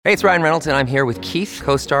Hey, it's Ryan Reynolds, and I'm here with Keith,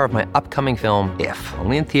 co-star of my upcoming film, If,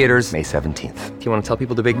 only in theaters May 17th. Do you want to tell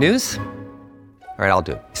people the big news? All right, I'll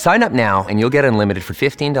do it. Sign up now and you'll get unlimited for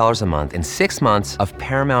 $15 a month and 6 months of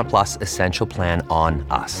Paramount Plus Essential Plan on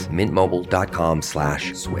us.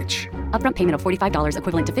 MintMobile.com/switch. Upfront payment of $45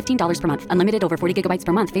 equivalent to $15 per month. Unlimited over 40 gigabytes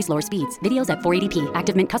per month. Face lower speeds. Videos at 480p.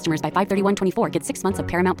 Active Mint customers by 531.24 get 6 months of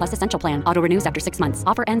Paramount Plus Essential Plan. Auto renews after 6 months.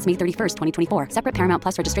 Offer ends May 31st, 2024. Separate Paramount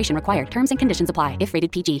Plus registration required. Terms and conditions apply if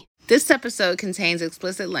rated PG. This episode contains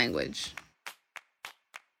explicit language.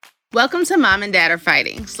 Welcome to Mom and Dad Are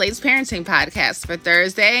Fighting, Slate's parenting podcast for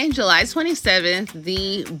Thursday, July 27th,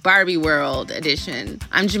 the Barbie World edition.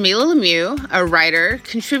 I'm Jamila Lemieux, a writer,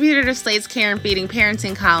 contributor to Slate's Care and Feeding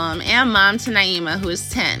parenting column, and mom to Naima, who is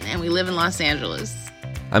 10, and we live in Los Angeles.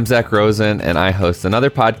 I'm Zach Rosen, and I host another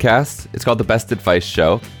podcast. It's called The Best Advice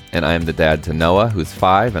Show, and I am the dad to Noah, who's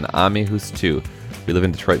 5, and Ami, who's 2. We live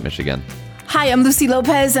in Detroit, Michigan. Hi, I'm Lucy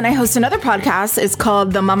Lopez, and I host another podcast. It's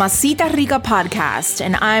called the Mamacita Rica Podcast,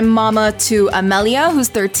 and I'm mama to Amelia, who's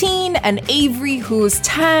 13, and Avery, who's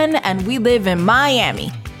 10, and we live in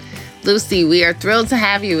Miami. Lucy, we are thrilled to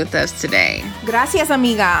have you with us today. Gracias,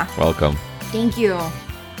 amiga. Welcome. Thank you.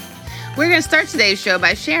 We're going to start today's show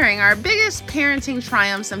by sharing our biggest parenting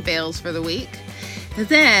triumphs and fails for the week.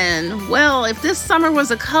 Then, well, if this summer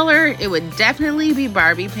was a color, it would definitely be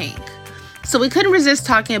Barbie pink. So we couldn't resist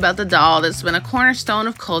talking about the doll that's been a cornerstone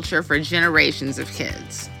of culture for generations of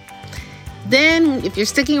kids. Then, if you're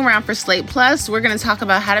sticking around for Slate Plus, we're going to talk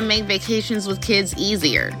about how to make vacations with kids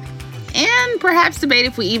easier. And perhaps debate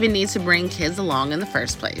if we even need to bring kids along in the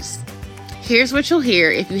first place. Here's what you'll hear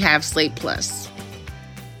if you have Slate Plus.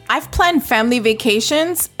 I've planned family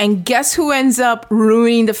vacations, and guess who ends up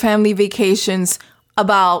ruining the family vacations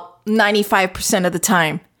about 95% of the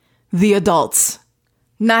time? The adults,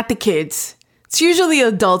 not the kids. It's usually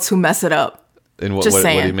adults who mess it up. What do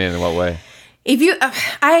you mean? In what way?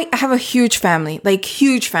 I have a huge family,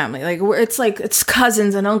 it's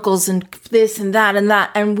cousins and uncles and this and that,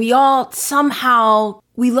 and we all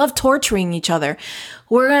we love torturing each other.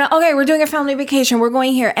 We're doing a family vacation, we're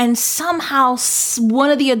going here, and somehow one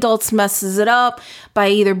of the adults messes it up by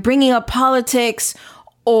either bringing up politics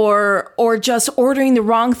or just ordering the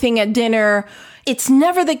wrong thing at dinner. It's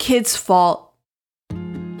never the kid's fault.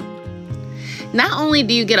 Not only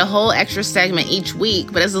do you get a whole extra segment each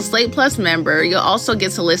week, but as a Slate Plus member, you'll also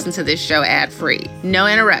get to listen to this show ad-free. No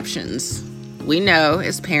interruptions. We know,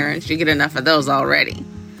 as parents, you get enough of those already.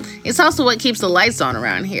 It's also what keeps the lights on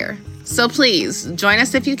around here. So please, join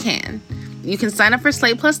us if you can. You can sign up for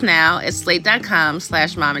Slate Plus now at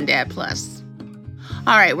slate.com/momanddadplus.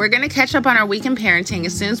 All right, we're going to catch up on our week in parenting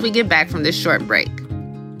as soon as we get back from this short break.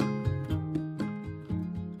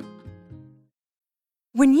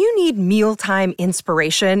 When you need mealtime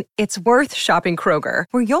inspiration, it's worth shopping Kroger,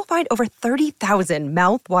 where you'll find over 30,000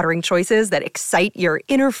 mouth-watering choices that excite your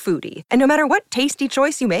inner foodie. And no matter what tasty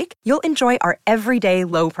choice you make, you'll enjoy our everyday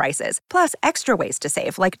low prices, plus extra ways to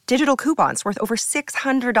save, like digital coupons worth over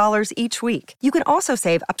 $600 each week. You can also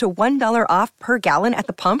save up to $1 off per gallon at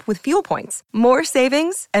the pump with fuel points. More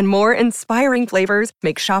savings and more inspiring flavors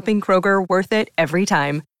make shopping Kroger worth it every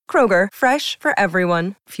time. Kroger, fresh for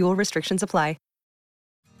everyone. Fuel restrictions apply.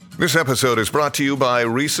 This episode is brought to you by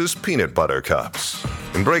Reese's Peanut Butter Cups.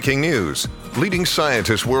 In breaking news, leading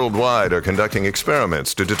scientists worldwide are conducting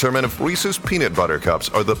experiments to determine if Reese's Peanut Butter Cups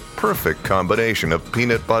are the perfect combination of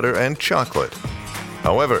peanut butter and chocolate.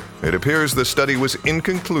 However, it appears the study was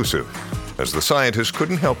inconclusive, as the scientists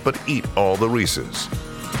couldn't help but eat all the Reese's.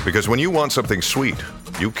 Because when you want something sweet,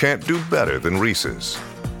 you can't do better than Reese's.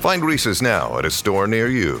 Find Reese's now at a store near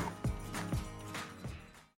you.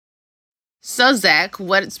 So, Zach,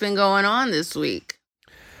 what's been going on this week?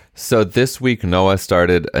 So this week, Noah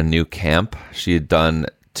started a new camp. She had done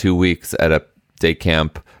 2 weeks at a day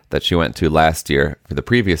camp that she went to last year. For the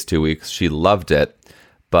previous 2 weeks, she loved it.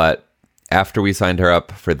 But after we signed her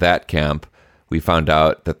up for that camp, we found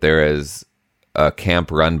out that there is a camp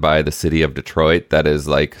run by the city of Detroit that is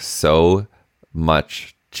like so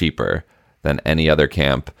much cheaper than any other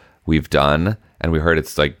camp we've done. And we heard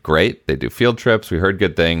it's like great. They do field trips. We heard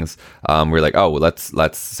good things. We're like, well,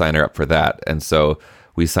 let's sign her up for that. And so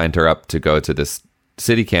we signed her up to go to this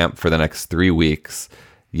city camp for the next 3 weeks.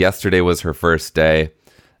 Yesterday was her first day.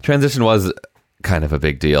 Transition was kind of a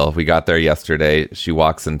big deal. We got there yesterday. She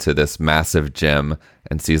walks into this massive gym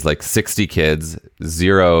and sees like 60 kids,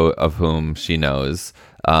 0 of whom she knows.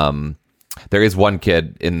 There is one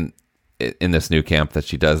kid in this new camp that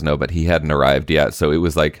she does know, but he hadn't arrived yet. So it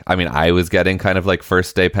was like, I was getting kind of like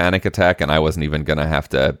first day panic attack, and I wasn't even going to have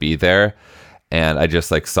to be there. And I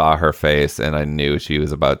just like saw her face and I knew she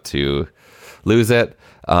was about to lose it.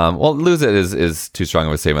 Well, lose it is too strong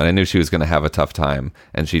of a statement. I knew she was going to have a tough time,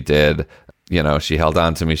 and she did. You know, she held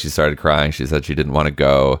on to me. She started crying. She said she didn't want to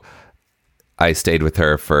go. I stayed with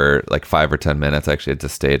her for like 5 or 10 minutes. I actually had to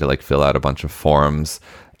stay to like fill out a bunch of forms.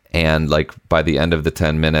 And like by the end of the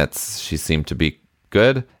 10 minutes, she seemed to be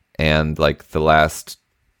good. And like the last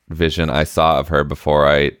vision I saw of her before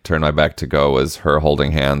I turned my back to go was her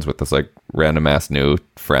holding hands with this like random ass new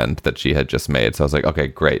friend that she had just made. So I was like, okay,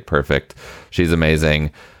 great, perfect. She's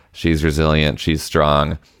amazing. She's resilient. She's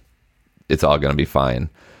strong. It's all going to be fine.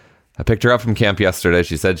 I picked her up from camp yesterday.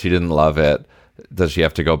 She said she didn't love it. Does she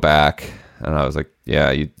have to go back? And I was like, yeah,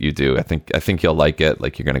 you do. I think you'll like it.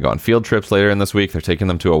 Like, you're going to go on field trips later in this week. They're taking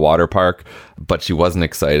them to a water park, but she wasn't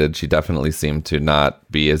excited. She definitely seemed to not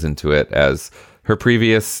be as into it as her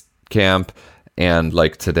previous camp. And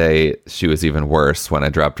like today, she was even worse when I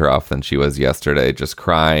dropped her off than she was yesterday, just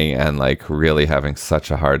crying and like really having such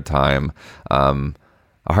a hard time, a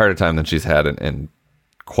harder time than she's had in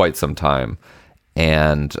quite some time.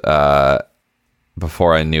 And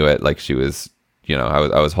before I knew it, like she was, you know,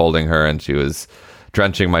 I was holding her and she was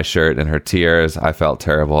drenching my shirt in her tears. I felt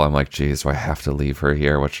terrible. I'm like, geez, do I have to leave her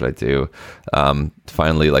here? What should I do?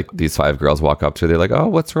 Finally, like these 5 girls walk up to her. They're like, oh,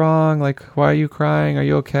 what's wrong? Like, why are you crying? Are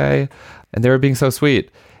you okay? And they were being so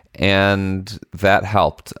sweet. And that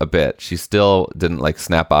helped a bit. She still didn't like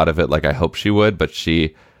snap out of it like I hoped she would, but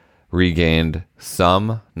she regained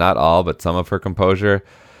some, not all, but some of her composure.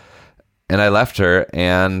 And I left her,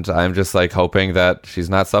 and I'm just like hoping that she's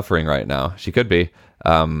not suffering right now. She could be.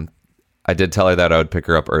 I did tell her that I would pick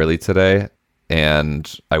her up early today, and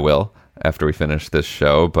I will after we finish this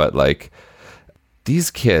show. But like these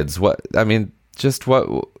kids, what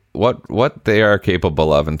they are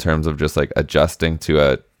capable of in terms of just like adjusting to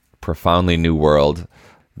a profoundly new world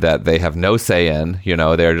that they have no say in. You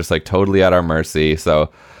know, they're just like totally at our mercy. So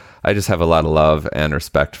I just have a lot of love and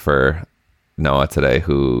respect for Noah today,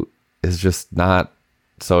 who is just not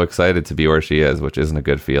so excited to be where she is, which isn't a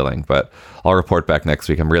good feeling. But I'll report back next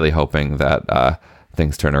week. I'm really hoping that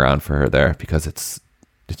things turn around for her there, because it's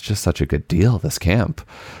just such a good deal, this camp.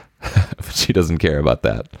 But she doesn't care about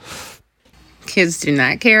that. Kids do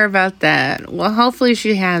not care about that. Well, hopefully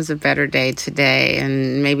she has a better day today,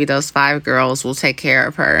 and maybe those 5 girls will take care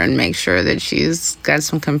of her and make sure that she's got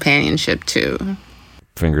some companionship too.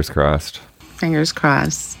 Fingers crossed. Fingers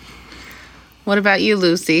crossed. What about you,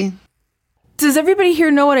 Lucy? Does everybody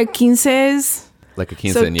here know what a quince is? Like a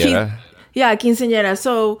quinceañera? Yeah, quinceañera.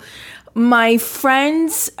 So my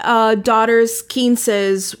friend's daughter's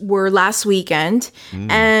quinces were last weekend,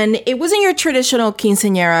 and it wasn't your traditional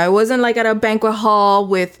quinceañera. It wasn't like at a banquet hall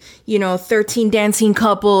with, 13 dancing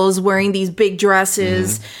couples wearing these big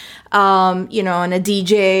dresses, and a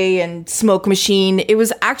DJ and smoke machine. It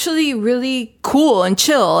was actually really cool and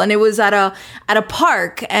chill, and it was at a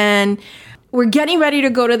park, and we're getting ready to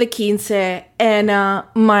go to the quince, and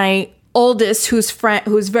my oldest,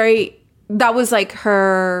 that was like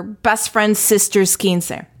her best friend's sister's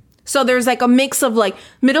quince. So there's like a mix of like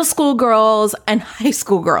middle school girls and high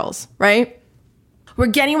school girls, right? We're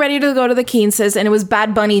getting ready to go to the quinces, and it was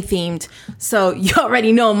Bad Bunny themed. So you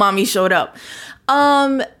already know mommy showed up.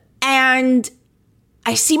 And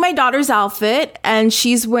I see my daughter's outfit, and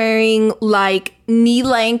she's wearing like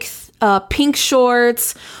knee-length pink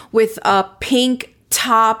shorts with a pink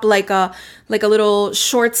top, like a little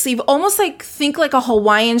short sleeve, almost think like a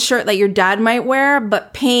Hawaiian shirt that your dad might wear,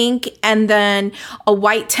 but pink, and then a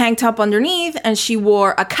white tank top underneath. And she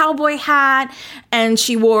wore a cowboy hat, and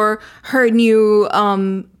she wore her new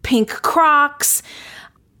pink Crocs.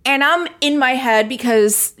 And I'm in my head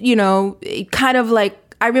because, kind of like,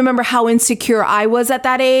 I remember how insecure I was at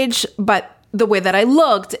that age, but the way that I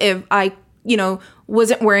looked, if I,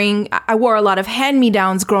 I wore a lot of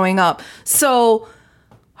hand-me-downs growing up. So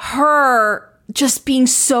her just being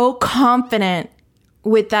so confident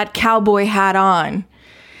with that cowboy hat on,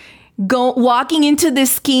 walking into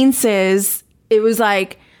this quinces, it was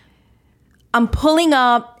like, I'm pulling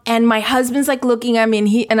up, and my husband's like looking at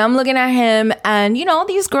me, and I'm looking at him, and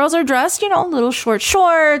these girls are dressed, little short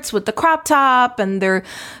shorts with the crop top, and their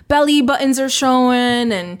belly buttons are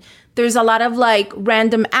showing, and there's a lot of like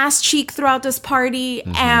random ass cheek throughout this party.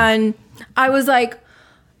 And I was like,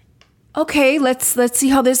 okay, let's see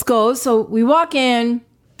how this goes. So we walk in.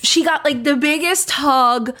 She got like the biggest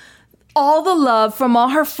hug. All the love from all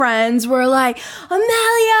her friends were like,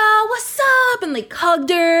 Amelia, what's up? And like hugged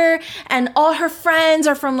her. And all her friends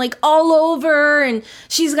are from like all over. And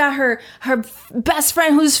she's got her best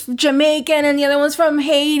friend who's Jamaican, and the other one's from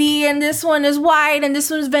Haiti. And this one is white. And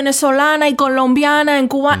this one's Venezolana and Colombiana and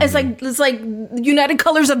Cubana. It's like United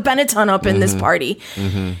Colors of Benetton up in this party.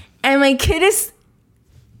 And my kid is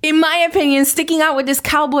in my opinion, sticking out with this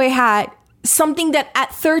cowboy hat, something that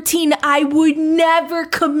at 13 I would never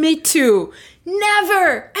commit to.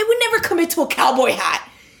 Never. I would never commit to a cowboy hat.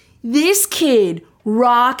 This kid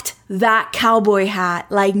rocked that cowboy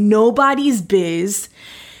hat like nobody's biz.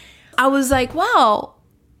 I was like, wow,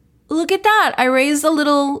 look at that. I raised a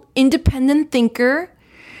little independent thinker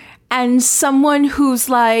and someone who's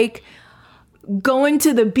like going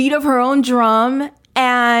to the beat of her own drum.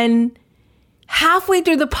 And halfway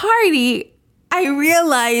through the party, I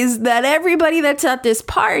realized that everybody that's at this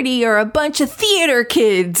party are a bunch of theater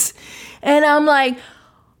kids. And I'm like,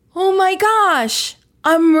 oh my gosh,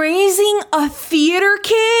 I'm raising a theater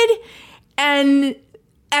kid? And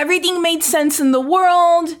everything made sense in the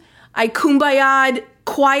world. I kumbaya'd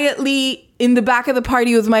quietly in the back of the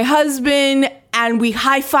party with my husband, and we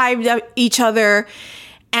high-fived each other.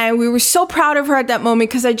 And we were so proud of her at that moment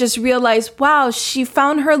because I just realized, wow, she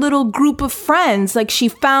found her little group of friends. Like, she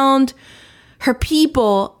found her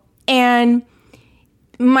people. And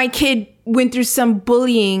my kid went through some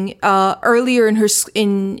bullying earlier in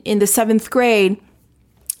in the 7th grade.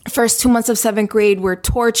 First 2 months of 7th grade were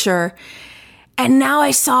torture. And now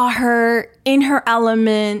I saw her in her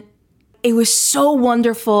element. It was so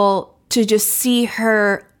wonderful to just see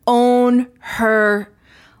her own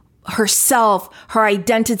herself, her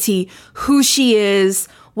identity, who she is,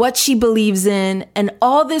 what she believes in, and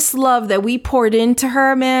all this love that we poured into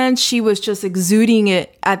her, man. She was just exuding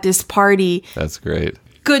it at this party. That's great.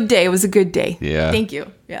 Good day. It was a good day. Yeah. Thank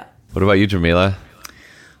you. Yeah. What about you, Jamila?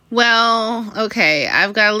 Well, okay,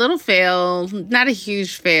 I've got a little fail, not a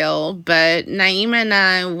huge fail, but Naima and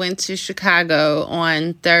I went to Chicago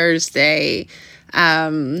on Thursday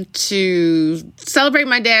to celebrate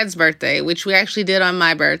my dad's birthday, which we actually did on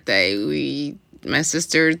my birthday. My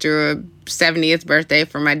sister threw a 70th birthday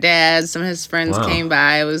for my dad. Some of his friends came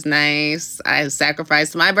by. It was nice. I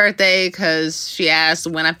sacrificed my birthday because she asked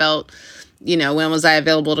when I felt, when was I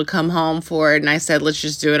available to come home for it? And I said, let's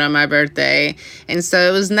just do it on my birthday. And so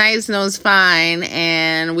it was nice and it was fine.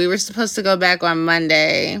 And we were supposed to go back on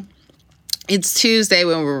Monday. It's Tuesday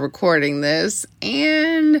when we're recording this,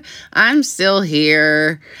 and I'm still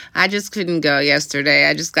here. I just couldn't go yesterday.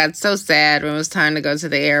 I just got so sad when it was time to go to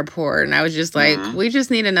the airport, and I was just like, we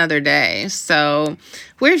just need another day. So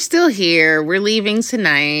we're still here. We're leaving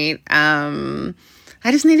tonight. I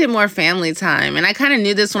just needed more family time, and I kind of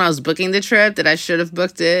knew this when I was booking the trip, that I should have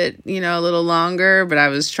booked it, a little longer, but I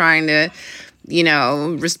was trying to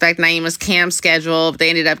respect Naima's camp schedule, but they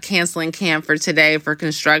ended up canceling camp for today for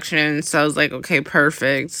construction. So I was like, okay,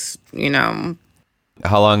 perfect,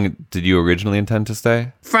 How long did you originally intend to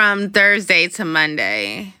stay? From Thursday to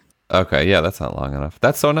Monday. Okay, yeah, that's not long enough.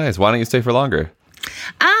 That's so nice. Why don't you stay for longer?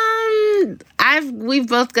 We've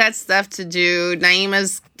both got stuff to do.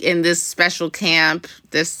 Naima's in this special camp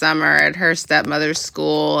this summer at her stepmother's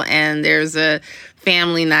school, and there's a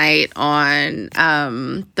family night on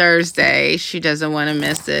Thursday. She doesn't want to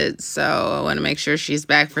miss it, so I want to make sure she's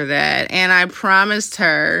back for that. And I promised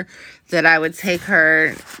her that I would take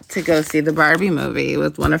her to go see the Barbie movie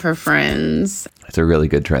with one of her friends. It's a really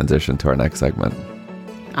good transition to our next segment.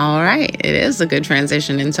 All right. It is a good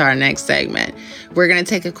transition into our next segment. We're going to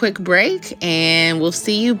take a quick break, and we'll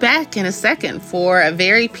see you back in a second for a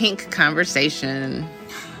very pink conversation.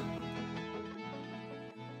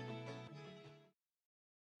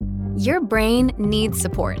 Your brain needs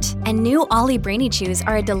support, and new Ollie Brainy Chews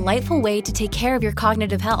are a delightful way to take care of your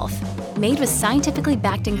cognitive health. Made with scientifically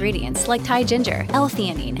backed ingredients like Thai ginger,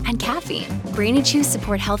 L-theanine, and caffeine, Brainy Chews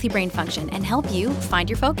support healthy brain function and help you find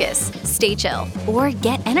your focus, stay chill, or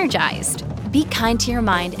get energized. Be kind to your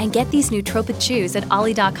mind and get these nootropic chews at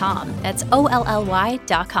ollie.com. That's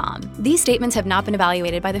OLLY.com. These statements have not been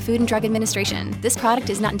evaluated by the Food and Drug Administration. This product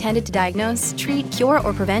is not intended to diagnose, treat, cure,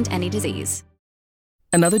 or prevent any disease.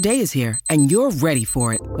 Another day is here, and you're ready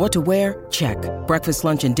for it. What to wear? Check. Breakfast,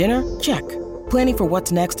 lunch, and dinner? Check. Planning for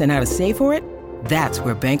what's next and how to save for it? That's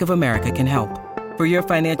where Bank of America can help. For your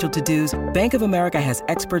financial to-dos, Bank of America has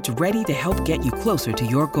experts ready to help get you closer to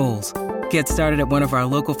your goals. Get started at one of our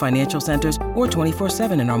local financial centers or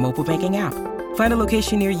 24/7 in our mobile banking app. Find a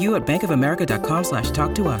location near you at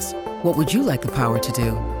bankofamerica.com/talktous. What would you like the power to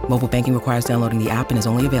do? Mobile banking requires downloading the app and is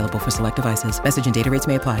only available for select devices. Message and data rates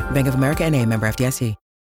may apply. Bank of America NA, member FDIC.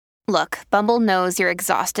 Look, Bumble knows you're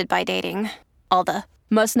exhausted by dating. All the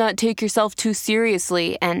must not take yourself too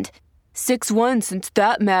seriously and 6'1" since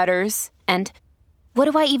that matters. And what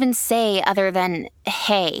do I even say other than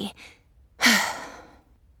hey?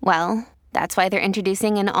 Well, that's why they're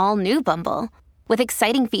introducing an all-new Bumble with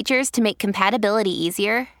exciting features to make compatibility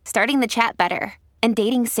easier, starting the chat better, and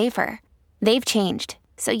dating safer. They've changed,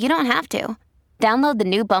 so you don't have to. Download the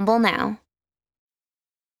new Bumble now.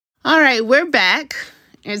 All right, we're back.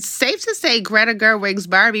 It's safe to say Greta Gerwig's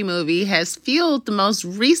Barbie movie has fueled the most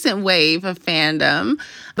recent wave of fandom.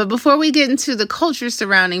 But before we get into the culture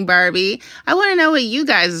surrounding Barbie, I want to know what you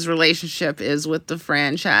guys' relationship is with the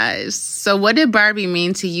franchise. So what did Barbie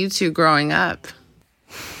mean to you two growing up?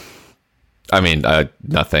 I mean,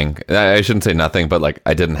 nothing. I shouldn't say nothing, but like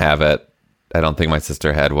I didn't have it. I don't think my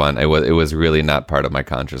sister had one. It was really not part of my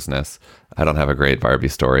consciousness. I don't have a great Barbie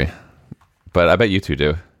story, but I bet you two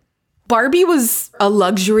do. Barbie was a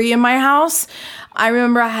luxury in my house. I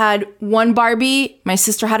remember I had one Barbie. My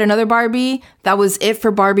sister had another Barbie. That was it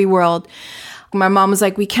for Barbie World. My mom was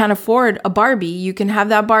like, we can't afford a Barbie. You can have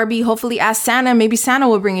that Barbie. Hopefully ask Santa. Maybe Santa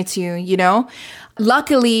will bring it to you, you know?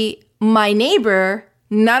 Luckily, my neighbor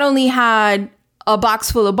not only had a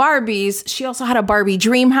box full of Barbies, she also had a Barbie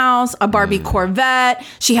dream house, a Barbie Corvette.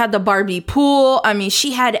 She had the Barbie pool. I mean,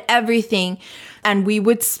 she had everything. And we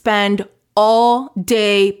would spend all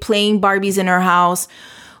day playing Barbies in her house.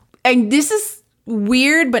 And this is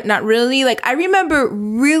weird, but not really. Like, I remember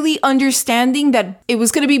really understanding that it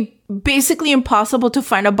was going to be basically impossible to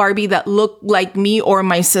find a Barbie that looked like me or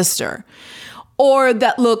my sister, or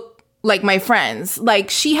that looked like my friends. Like,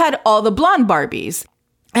 she had all the blonde Barbies.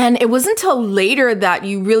 And it wasn't until later that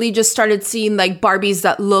you really just started seeing like Barbies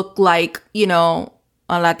that look like, you know,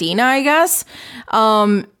 a Latina, I guess.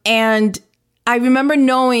 And I remember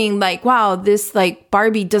knowing like, wow, this like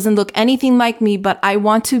Barbie doesn't look anything like me, but I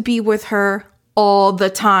want to be with her all the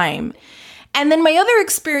time. And then my other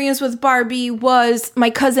experience with Barbie was my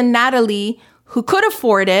cousin Natalie, who could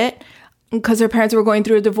afford it because her parents were going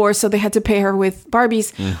through a divorce, so they had to pay her with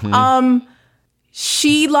Barbies.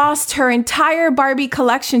 She lost her entire Barbie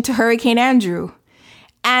collection to Hurricane Andrew.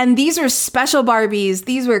 And these are special Barbies.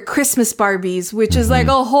 These were Christmas Barbies, which is like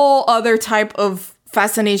a whole other type of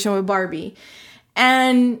fascination with Barbie.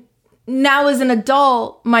 And now as an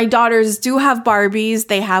adult, my daughters do have Barbies.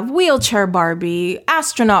 They have wheelchair Barbie,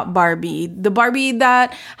 astronaut Barbie, the Barbie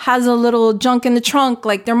that has a little junk in the trunk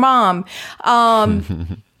like their mom.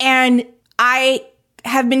 And I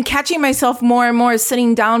have been catching myself more and more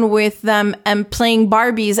sitting down with them and playing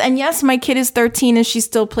Barbies. And yes, my kid is 13 and she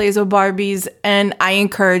still plays with Barbies, and I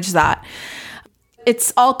encourage that.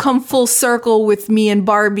 It's all come full circle with me and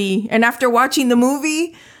Barbie. And after watching the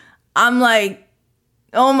movie, I'm like,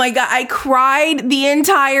 oh my God, I cried the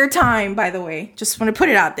entire time, by the way. Just want to put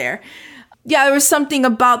it out there. Yeah, there was something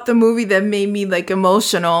about the movie that made me like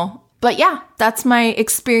emotional. But yeah, that's my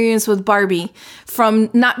experience with Barbie. From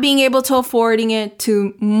not being able to affording it,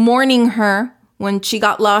 to mourning her when she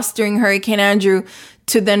got lost during Hurricane Andrew,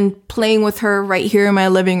 to then playing with her right here in my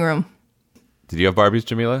living room. Did you have Barbies,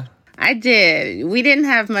 Jamila? I did. We didn't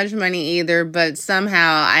have much money either, but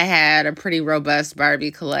somehow I had a pretty robust Barbie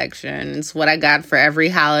collection. It's what I got for every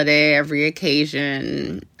holiday, every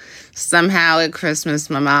occasion. Somehow at Christmas,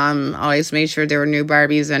 my mom always made sure there were new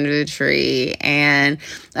Barbies under the tree. And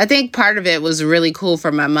I think part of it was really cool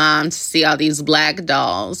for my mom to see all these black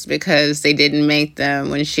dolls because they didn't make them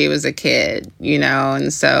when she was a kid, you know?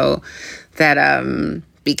 And so that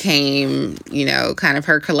became, you know, kind of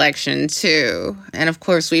her collection too. And of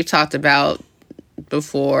course, we've talked about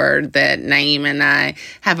before that Naima and I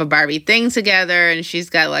have a Barbie thing together, and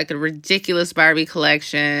she's got like a ridiculous Barbie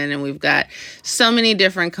collection, and we've got so many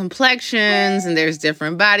different complexions, and there's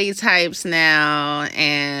different body types now,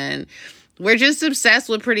 and we're just obsessed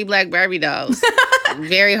with pretty black Barbie dolls.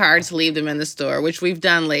 Very hard to leave them in the store, which we've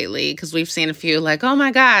done lately because we've seen a few like, oh my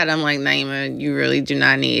God. I'm like, Naima, you really do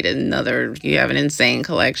not need another. You have an insane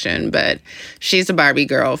collection, but she's a Barbie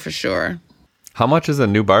girl for sure. How much is a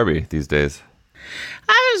new Barbie these days?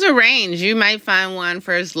 There's a range. You might find one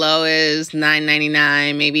for as low as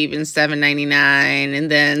 $9.99, maybe even $7.99, and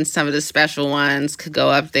then some of the special ones could go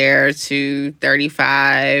up there to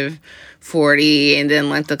 $35, $40, and then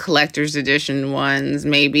like the collector's edition ones,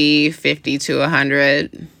 maybe $50 to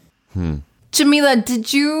 $100. Jamila,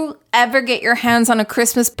 did you ever get your hands on a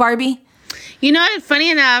Christmas Barbie? You know,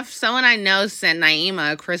 funny enough, someone I know sent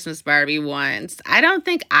Naima a Christmas Barbie once. I don't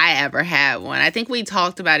think I ever had one. I think we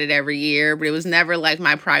talked about it every year, but it was never like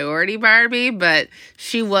my priority Barbie. But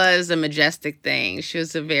she was a majestic thing. She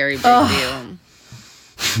was a very big deal.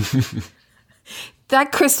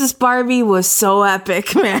 That Christmas Barbie was so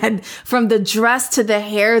epic, man. From the dress to the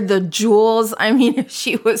hair, the jewels. I mean,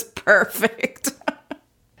 she was perfect.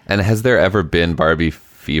 And has there ever been Barbie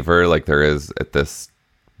fever like there is at this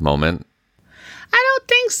moment? I don't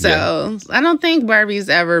think so. Yeah. I don't think Barbie's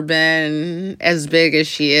ever been as big as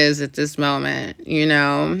she is at this moment, you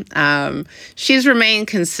know. She's remained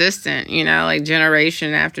consistent, you know, like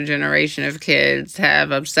generation after generation of kids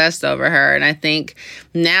have obsessed over her. And I think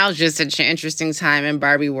now's just such an interesting time in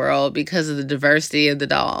Barbie world because of the diversity of the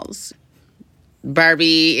dolls.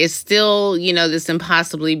 Barbie is still, you know, this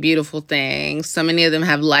impossibly beautiful thing. So many of them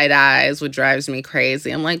have light eyes, which drives me crazy.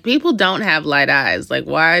 I'm like, people don't have light eyes. Like,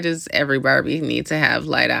 why does every Barbie need to have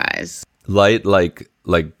light eyes? Light, like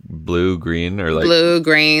blue, green, or like... Blue,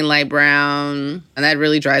 green, light brown. And that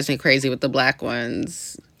really drives me crazy with the black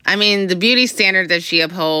ones. I mean, the beauty standard that she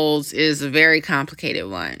upholds is a very complicated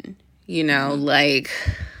one. You know, like...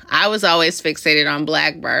 I was always fixated on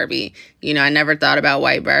black Barbie. You know, I never thought about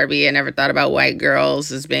white Barbie. I never thought about white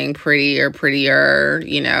girls as being pretty or prettier.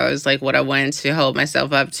 You know, it was like what I wanted to hold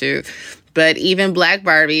myself up to. But even black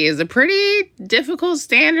Barbie is a pretty difficult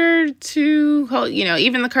standard to hold. You know,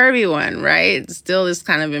 even the curvy one, right? It's still this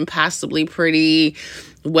kind of impossibly pretty,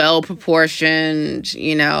 well-proportioned,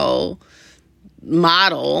 you know,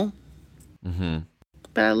 model. Mm-hmm.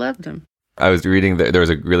 But I loved him. I was reading that there was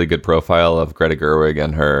a really good profile of Greta Gerwig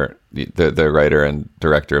and the writer and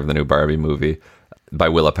director of the new Barbie movie by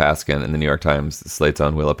Willa Paskin in the New York Times, Slate's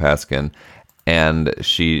own Willa Paskin. And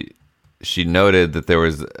she noted that there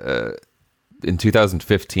was, in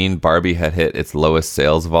 2015, Barbie had hit its lowest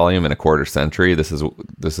sales volume in a quarter century. This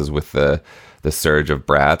is with the surge of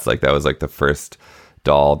Bratz. Like that was like the first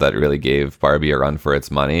doll that really gave Barbie a run for its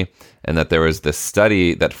money. And that there was this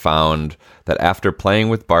study that found that after playing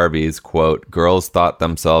with Barbies, quote, girls thought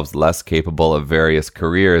themselves less capable of various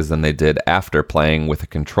careers than they did after playing with a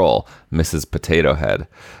control, Mrs. Potato Head.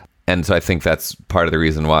 And so I think that's part of the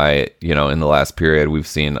reason why, you know, in the last period, we've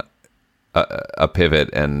seen a pivot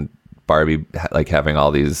and Barbie like having all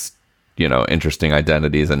these, you know, interesting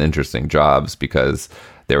identities and interesting jobs, because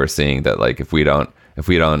they were seeing that like if we don't,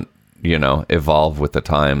 you know, evolve with the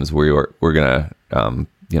times, we're gonna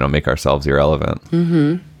you know, make ourselves irrelevant.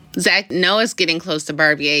 Mm-hmm. Zach, Noah's getting close to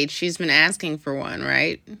Barbie age. She's been asking for one,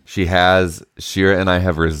 right? She has. Shira and I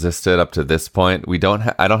have resisted up to this point. I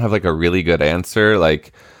don't have like a really good answer.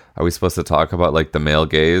 Like, are we supposed to talk about like the male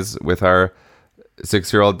gaze with our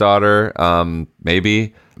 6-year-old daughter?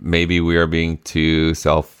 Maybe we are being too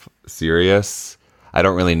self-serious. I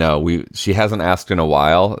don't really know. She hasn't asked in a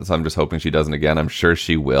while, so I'm just hoping she doesn't again. I'm sure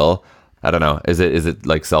she will. I don't know. Is it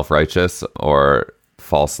like self-righteous or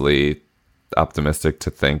falsely optimistic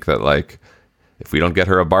to think that like if we don't get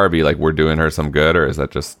her a Barbie, like we're doing her some good, or is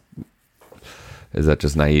that just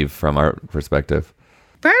naive from our perspective?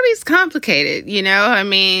 Barbie's complicated, you know? I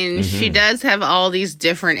mean, mm-hmm. She does have all these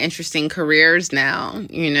different interesting careers now,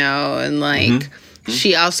 you know, and like mm-hmm.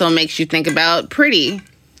 She also makes you think about pretty.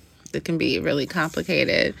 That can be really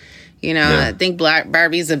complicated. You know, yeah. I think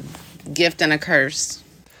Barbie's a gift and a curse.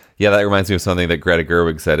 Yeah, that reminds me of something that Greta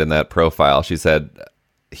Gerwig said in that profile. She said,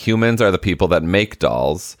 humans are the people that make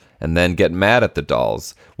dolls and then get mad at the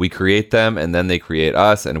dolls. We create them and then they create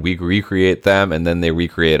us, and we recreate them and then they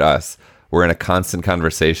recreate us. We're in a constant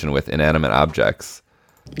conversation with inanimate objects.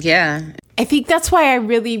 Yeah. I think that's why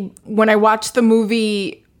when I watched the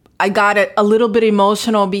movie, I got a little bit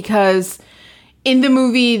emotional, because in the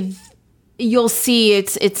movie, you'll see it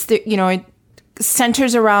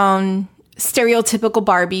centers around stereotypical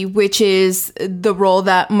Barbie, which is the role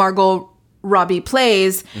that Margot Robbie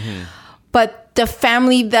plays. Mm-hmm. But the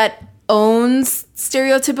family that owns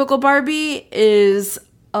stereotypical Barbie is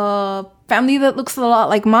a family that looks a lot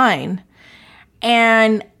like mine.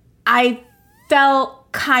 And I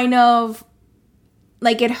felt kind of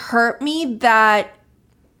like it hurt me that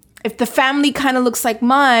if the family kind of looks like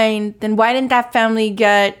mine, then why didn't that family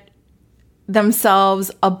get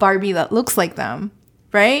themselves a Barbie that looks like them,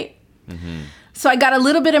 right? Mm-hmm. So I got a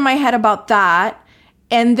little bit in my head about that.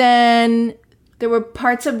 And then there were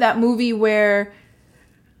parts of that movie where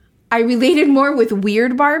I related more with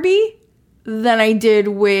weird Barbie than I did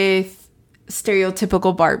with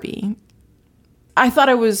stereotypical Barbie. I thought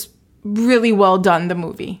it was really well done, the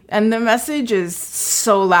movie. And the message is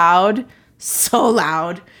so loud, so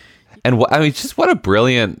loud. And just what a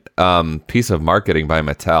brilliant piece of marketing by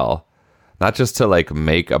Mattel. Not just to like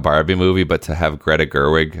make a Barbie movie, but to have Greta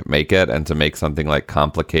Gerwig make it, and to make something like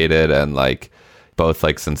complicated and like both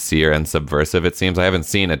like sincere and subversive. It seems, I haven't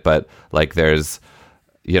seen it, but like there's,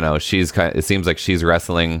 you know, it seems like she's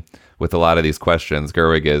wrestling with a lot of these questions.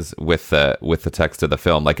 Gerwig is with the text of the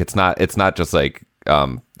film. Like it's not just like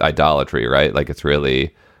idolatry, right? Like it's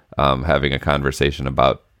really having a conversation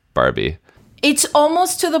about Barbie. It's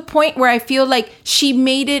almost to the point where I feel like she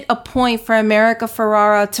made it a point for America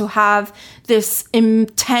Ferrera to have this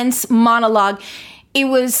intense monologue it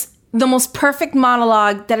was the most perfect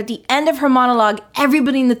monologue that at the end of her monologue,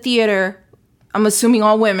 everybody in the theater, I'm assuming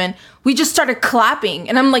all women, we just started clapping.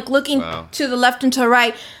 And I'm like looking to the left and to the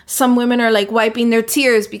right. Some women are like wiping their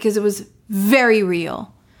tears because it was very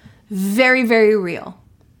real. Very, very real.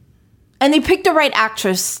 And they picked the right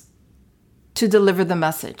actress to deliver the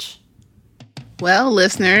message. Well,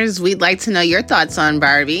 listeners, we'd like to know your thoughts on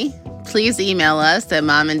Barbie. Please email us at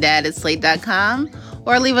momanddad@slate.com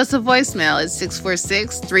or leave us a voicemail at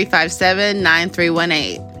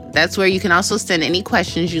 646-357-9318. That's where you can also send any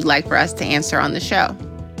questions you'd like for us to answer on the show.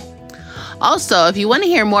 Also, if you want to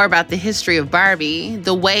hear more about the history of Barbie,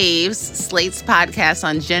 The Waves, Slate's podcast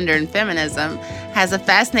on gender and feminism, has a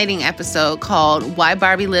fascinating episode called Why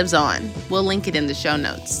Barbie Lives On. We'll link it in the show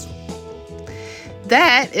notes.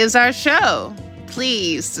 That is our show.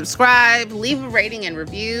 Please subscribe, leave a rating and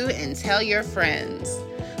review, and tell your friends.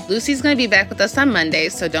 Lucy's going to be back with us on Monday,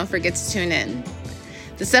 so don't forget to tune in.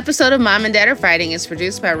 This episode of Mom and Dad Are Fighting is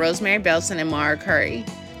produced by Rosemary Belson and Mara Curry.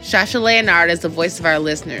 Shasha Leonard is the voice of our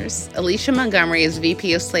listeners. Alicia Montgomery is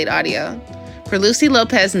VP of Slate Audio. For Lucy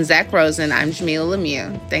Lopez and Zach Rosen, I'm Jamila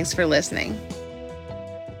Lemieux. Thanks for listening.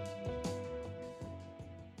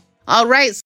 All right.